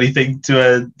you got anything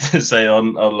to say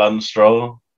on Lance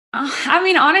Stroll? I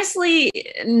mean, honestly,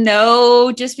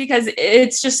 no, just because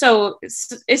it's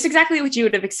exactly what you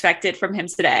would have expected from him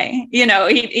today. He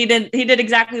did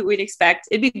exactly what we'd expect.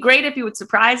 It'd be great if he would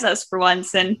surprise us for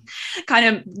once and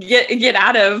kind of get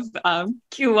out of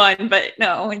Q1, but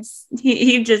no,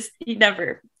 he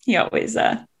always,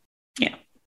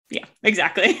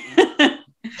 exactly.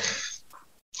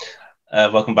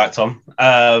 Welcome back, Tom.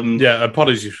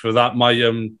 Apologies for that. My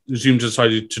Zoom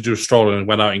decided to do a Stroll and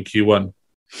went out in Q1.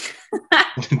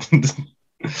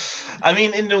 I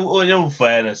mean, in all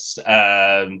fairness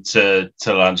to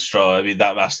Lance Stroll, I mean,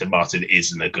 that Aston Martin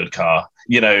isn't a good car.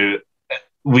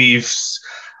 We've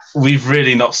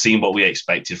really not seen what we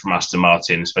expected from Aston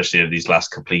Martin, especially over these last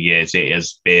couple of years. It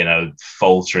has been a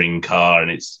faltering car, and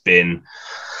it's been,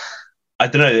 I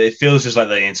don't know, it feels just like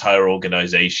the entire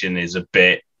organisation is a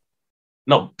bit,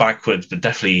 not backwards, but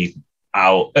definitely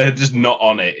out, just not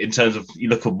on it in terms of, you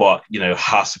look at what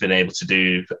Haas have been able to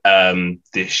do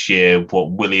this year,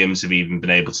 what Williams have even been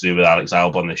able to do with Alex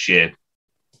Albon this year.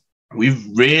 We've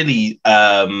really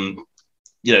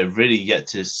really yet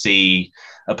to see,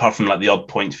 apart from like the odd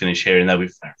point finish here and there,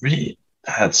 we've really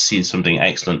had seen something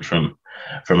excellent from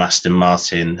Aston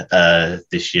Martin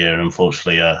this year. And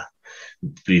unfortunately,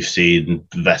 we've seen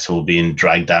Vettel being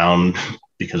dragged down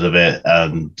because of it,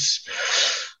 and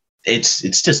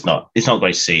it's just not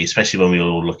great to see, especially when we were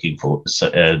all looking forward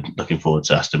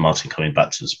to Aston Martin coming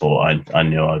back to the sport. I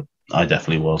knew I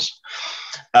definitely was.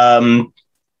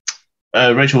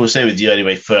 Rachel will stay with you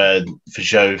anyway for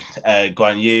Zhou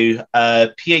Guan Yu.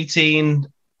 P18,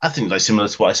 I think like similar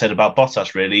to what I said about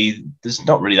Bottas, really. There's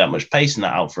not really that much pace in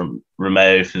that out from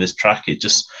Romeo for this track.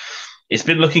 It's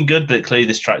been looking good, but clearly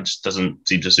this track just doesn't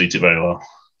seem to suit it very well.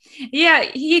 Yeah,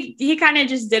 he kind of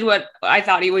just did what I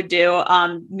thought he would do.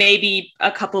 Maybe a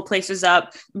couple places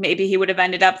up, maybe he would have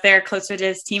ended up there closer to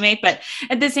his teammate. But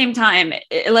at the same time,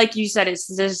 like you said,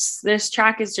 this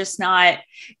track is just not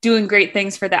doing great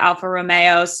things for the Alfa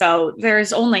Romeo. So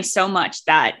there's only so much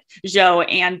that Zhou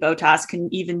and Bottas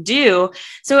can even do.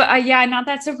 So not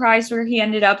that surprised where he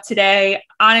ended up today.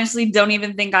 Honestly, don't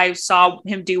even think I saw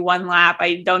him do one lap.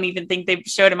 I don't even think they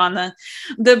showed him on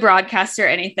the broadcast or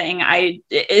anything.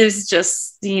 It was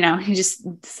just, he just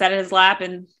set his lap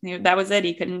and that was it.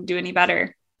 He couldn't do any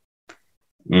better.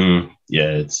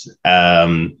 It's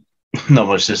not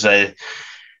much to say.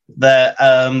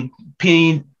 The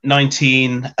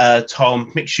P19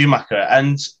 Tom Mick Schumacher,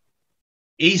 and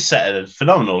he set a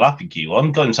phenomenal lap in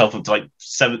Q1, got himself up to like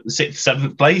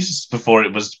seventh place before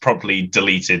it was properly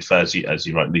deleted for, as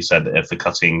you rightly said, for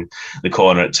cutting the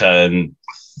corner at turn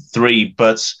 3.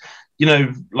 But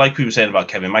like we were saying about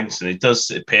Kevin Magnussen, it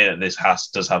does appear that this Haas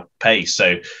does have pace.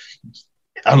 So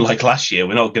unlike last year,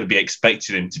 we're not going to be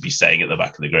expecting him to be staying at the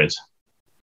back of the grid.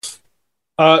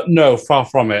 No, far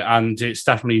from it. And it's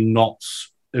definitely not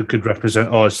a good it's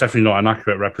definitely not an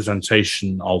accurate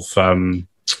representation of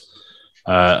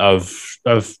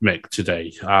Mick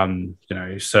today.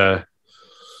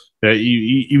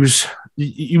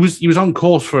 He was on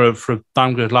course for a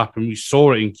damn good lap, and we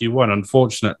saw it in Q1.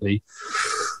 Unfortunately,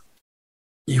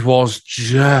 he was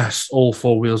just all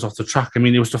four wheels off the track. I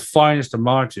mean, it was the finest of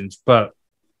margins, but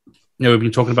we've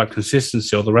been talking about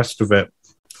consistency, all the rest of it.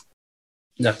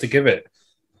 You have to give it.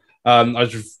 I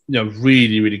was,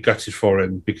 really, really gutted for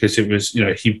him because it was,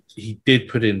 he did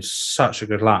put in such a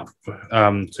good lap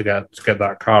to get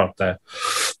that car up there,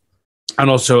 and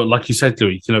also, like you said,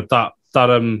 Louis, that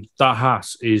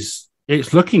Haas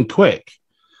it's looking quick.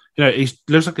 It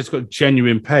looks like it's got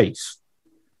genuine pace,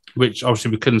 which obviously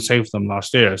we couldn't say for them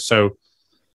last year. So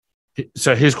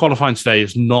his qualifying today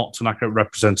is not an accurate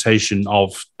representation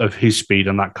of his speed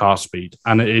and that car speed,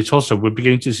 and it's also we're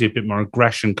beginning to see a bit more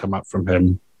aggression come up from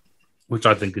him, which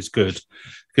I think is good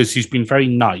because he's been very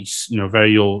nice,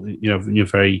 very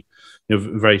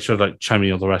very sort of like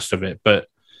chummy, all the rest of it. But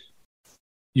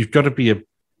you've got to be a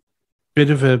bit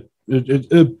of a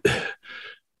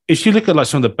if you look at like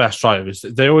some of the best drivers,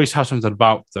 they always have something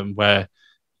about them where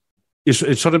it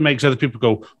sort of makes other people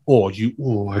go, I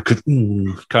could,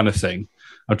 kind of thing.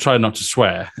 I'm trying not to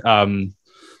swear, but and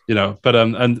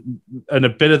a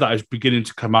bit of that is beginning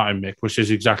to come out in Mick, which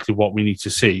is exactly what we need to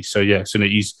see. So yes,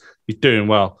 he's doing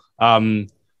well.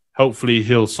 Hopefully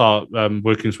he'll start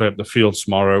working his way up the field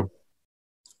tomorrow.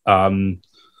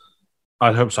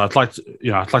 I hope so. I'd like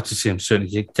to see him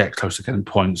certainly get close to getting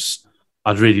points.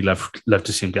 I'd really love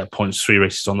to see him get points 3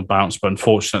 races on the bounce, but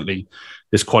unfortunately,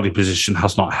 this quality position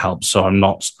has not helped. So I'm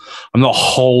not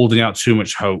holding out too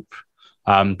much hope.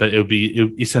 But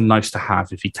it's a nice to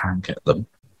have if he can get them.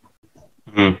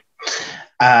 Mm-hmm.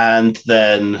 And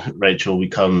then, Rachel, we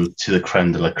come to the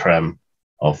creme de la creme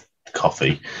of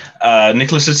coffee.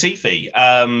 Nicholas Latifi.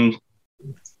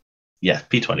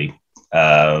 P20.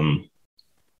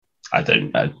 I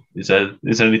don't know. Is there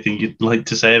anything you'd like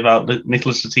to say about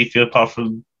Nicholas Latifi apart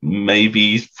from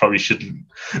maybe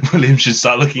Williams should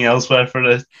start looking elsewhere for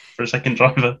a second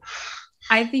driver?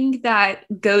 I think that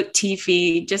Goat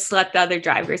Tiffy just let the other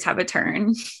drivers have a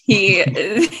turn. He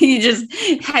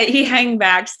hang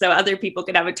back so other people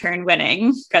could have a turn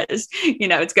winning because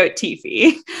it's Goat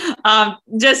Tiffy.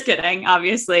 Just kidding,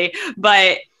 obviously,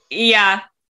 but yeah,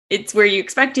 it's where you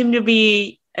expect him to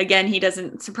be. Again, he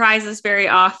doesn't surprise us very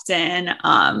often,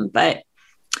 but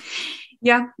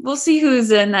yeah, we'll see who's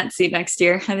in that seat next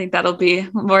year. I think that'll be a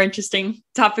more interesting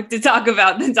topic to talk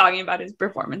about than talking about his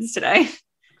performance today.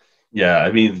 Yeah,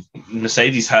 I mean,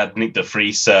 Mercedes had Nick de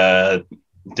Vries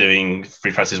doing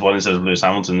free practice 1 instead of Lewis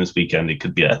Hamilton this weekend. It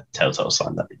could be a telltale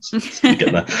sign that it's going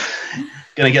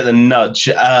to get the nudge.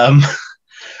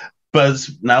 But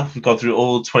now we've gone through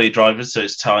all 20 drivers, so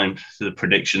it's time for the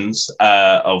predictions,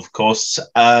 of course.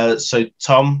 So,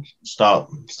 Tom, start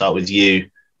with you.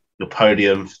 Your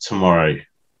podium for tomorrow.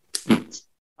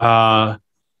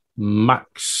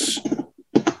 Max,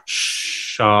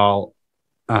 Charles,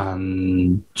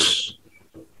 and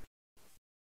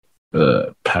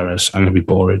Perez. I'm going to be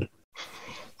bored.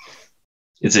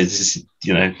 It's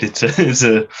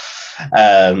a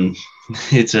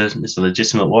It's a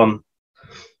legitimate one.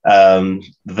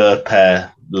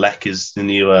 Verper Lek is the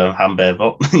new Hamber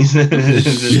bot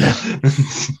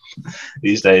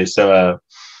these days. So,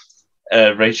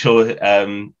 Rachel,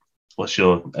 what's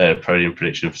your podium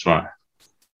prediction for tomorrow?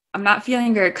 I'm not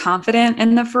feeling very confident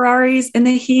in the Ferraris in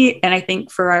the heat, and I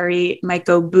think Ferrari might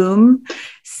go boom.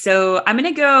 So I'm going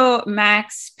to go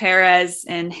Max, Perez,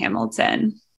 and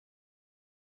Hamilton.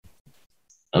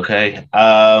 Okay.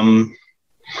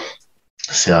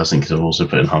 See, I was thinking of also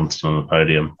putting Hamilton on the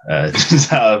podium.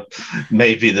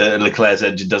 Maybe the Leclerc's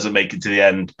engine doesn't make it to the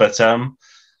end, but I'm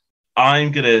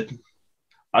gonna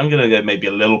go maybe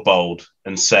a little bold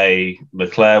and say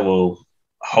Leclerc will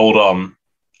hold on.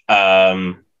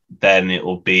 Then it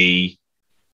will be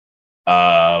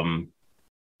Verstappen.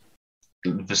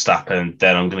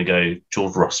 Then I'm going to go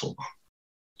George Russell for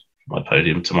my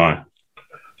podium tomorrow.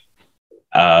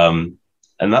 And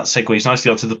that segues nicely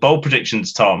onto the bold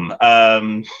predictions, Tom.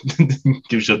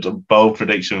 Give us your bold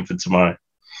prediction for tomorrow.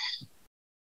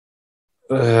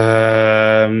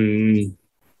 I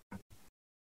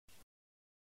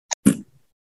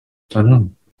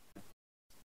don't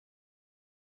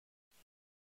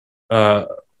know.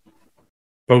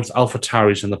 Both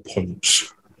AlphaTauris and the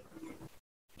points.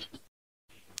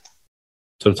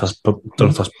 Don't know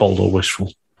if that's bold or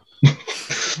wishful.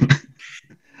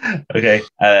 Okay,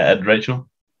 and Rachel?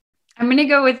 I'm going to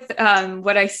go with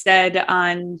what I said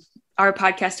on our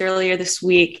podcast earlier this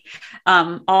week.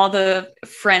 All the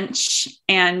French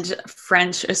and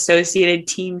French associated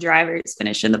team drivers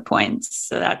finish in the points.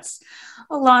 So that's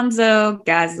Alonso,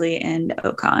 Gasly, and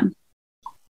Ocon.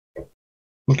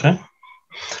 Okay.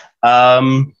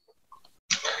 I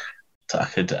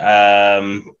could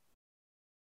I'd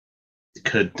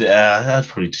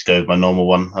probably just go with my normal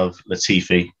one of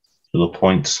Latifi for the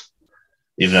points.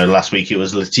 Even though last week it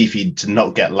was Latifi to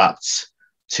not get lapped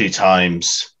 2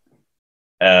 times,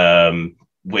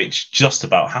 which just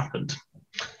about happened.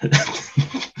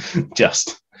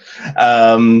 Just.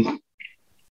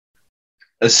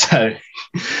 So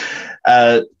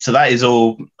that is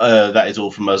all. That is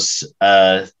all from us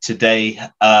today.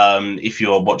 If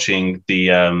you are watching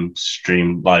the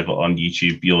stream live on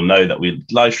YouTube, you'll know that we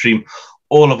live stream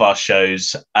all of our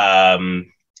shows.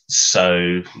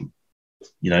 So,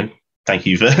 thank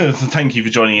you for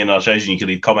joining in our shows. And you can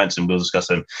leave comments, and we'll discuss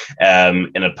them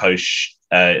in our post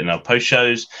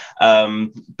shows.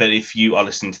 But if you are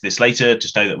listening to this later,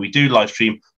 just know that we do live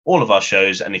stream all of our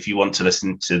shows, and if you want to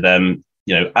listen to them,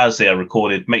 as they are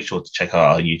recorded, make sure to check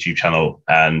out our YouTube channel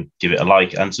and give it a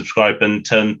like and subscribe and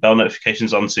turn bell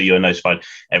notifications on so you're notified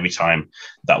every time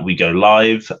that we go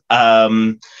live.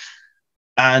 And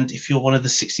if you're one of the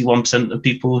 61% of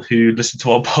people who listen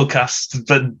to our podcast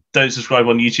but don't subscribe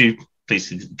on YouTube, please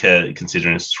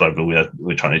consider subscribing.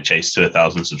 We're trying to chase to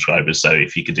 1,000 subscribers. So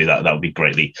if you could do that, that would be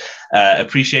greatly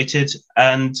appreciated.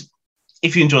 And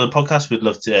if you enjoy the podcast, we'd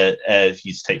love to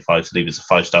you to take 5 to leave us a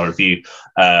 5-star review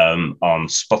on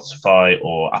Spotify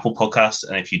or Apple Podcasts.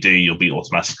 And if you do, you'll be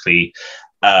automatically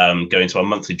go into our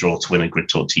monthly draw to win a Grid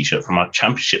Talk t-shirt from our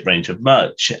championship range of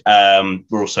merch.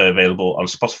 We're also available on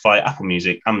Spotify, Apple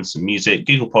Music, Amazon Music,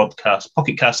 Google Podcasts,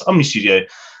 Pocket Casts, Omni Studio,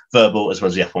 Verbal, as well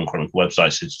as the F1 Chronicle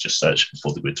website. So just search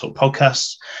for the Grid Talk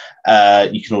podcast.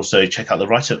 You can also check out the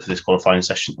write-up for this qualifying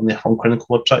session on the F1 Chronicle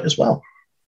website as well.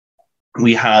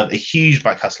 We have a huge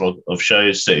back catalogue of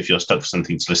shows, so if you're stuck for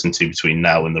something to listen to between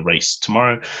now and the race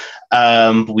tomorrow,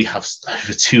 we have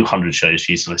over 200 shows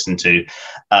for you to listen to,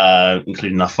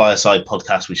 including our Fireside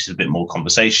podcast, which is a bit more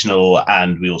conversational,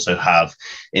 and we also have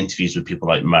interviews with people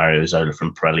like Mario Zola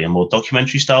from Pirelli and more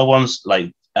documentary-style ones,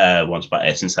 like ones about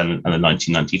Ayrton Senna and the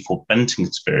 1994 Benton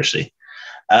conspiracy.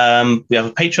 We have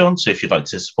a Patreon, so if you'd like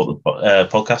to support the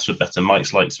podcast with better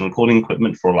mics, lights, and recording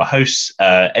equipment for all our hosts,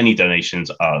 any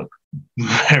donations are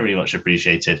very much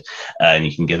appreciated, and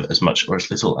you can give as much or as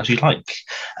little as you like.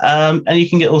 And you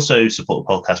can also support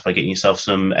the podcast by getting yourself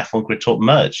some F1 Grid Talk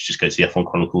merch. Just go to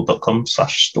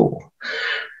f1chronicle.com/store.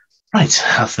 Right,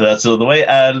 after that's all the way,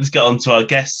 let's get on to our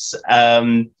guests,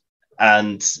 and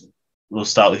we'll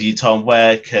start with you, Tom.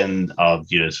 Where can our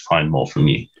viewers find more from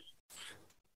you?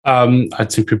 I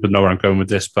think people know where I'm going with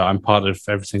this, but I'm part of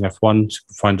Everything F1. You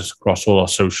can find us across all our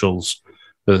socials.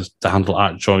 The handle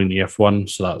 @Join the F1.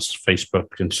 So that's Facebook,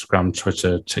 Instagram,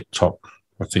 Twitter, TikTok.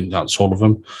 I think that's all of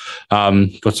them.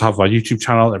 But to have our YouTube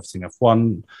channel, Everything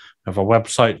F1. We have our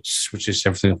website, which is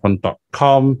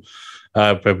everythingf1.com,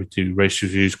 where we do race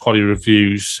reviews, quality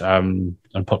reviews,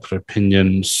 unpopular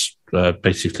opinions,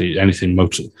 basically anything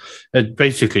motor.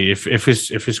 Basically, if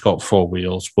it's got 4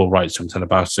 wheels, we'll write something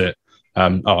about it.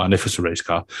 And if it's a race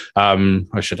car,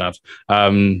 I should add.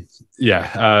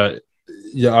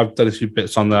 Yeah, I've done a few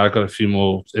bits on there. I've got a few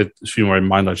more in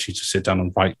mind. I should just sit down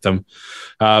and write them.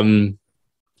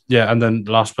 Yeah, and then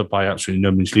last but by absolutely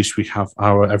no means least, we have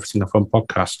our Everything F1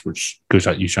 podcast, which goes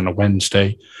out usually on a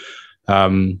Wednesday.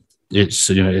 It's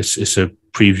a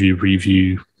preview,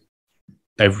 review,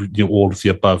 all of the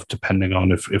above, depending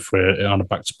on if we're on a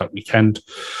back-to-back weekend.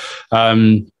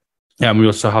 And we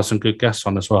also have some good guests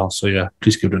on as well. So yeah,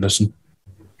 please give it a listen.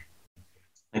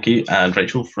 Thank you. And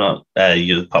Rachel,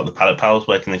 you're part of the Paddock Pals.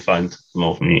 Where can they find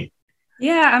more from you?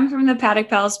 Yeah, I'm from the Paddock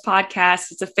Pals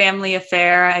podcast. It's a family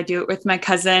affair. I do it with my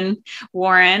cousin,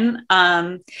 Warren.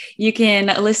 You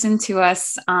can listen to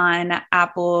us on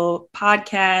Apple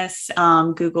Podcasts,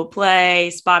 Google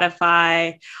Play,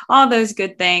 Spotify, all those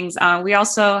good things. We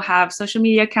also have social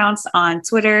media accounts on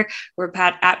Twitter. We're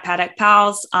at Paddock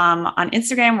Pals. On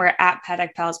Instagram, we're at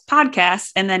Paddock Pals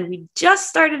Podcast. And then we just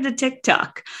started a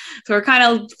TikTok. So we're kind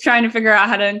of trying to figure out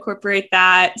how to incorporate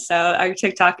that. So our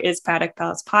TikTok is Paddock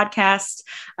Pals Podcast.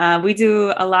 We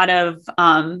do a lot of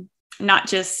not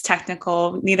just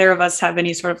technical. Neither of us have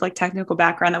any sort of like technical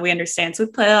background that we understand. So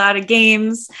we play a lot of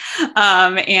games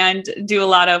and do a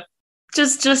lot of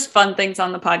just fun things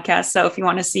on the podcast. So if you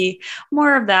want to see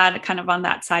more of that, kind of on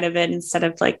that side of it, instead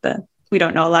of like we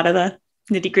don't know a lot of the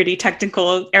nitty gritty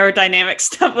technical aerodynamic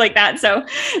stuff like that. So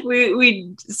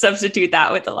we substitute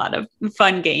that with a lot of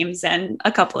fun games and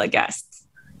a couple of guests.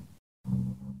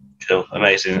 Cool,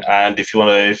 amazing. And if you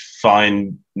want to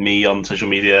find me on social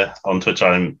media, on Twitter,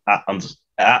 I'm at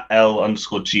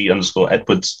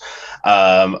L_G_Edwards.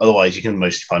 Otherwise, you can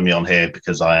mostly find me on here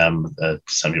because I am a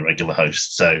semi-regular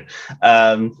host. So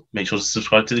make sure to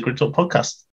subscribe to the Grid Talk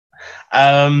podcast.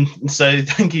 So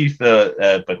thank you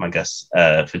for both my guests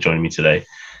for joining me today.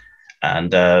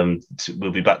 And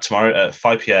we'll be back tomorrow at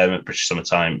 5 p.m. at British Summer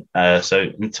Time.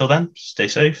 So until then, stay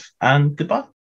safe and goodbye.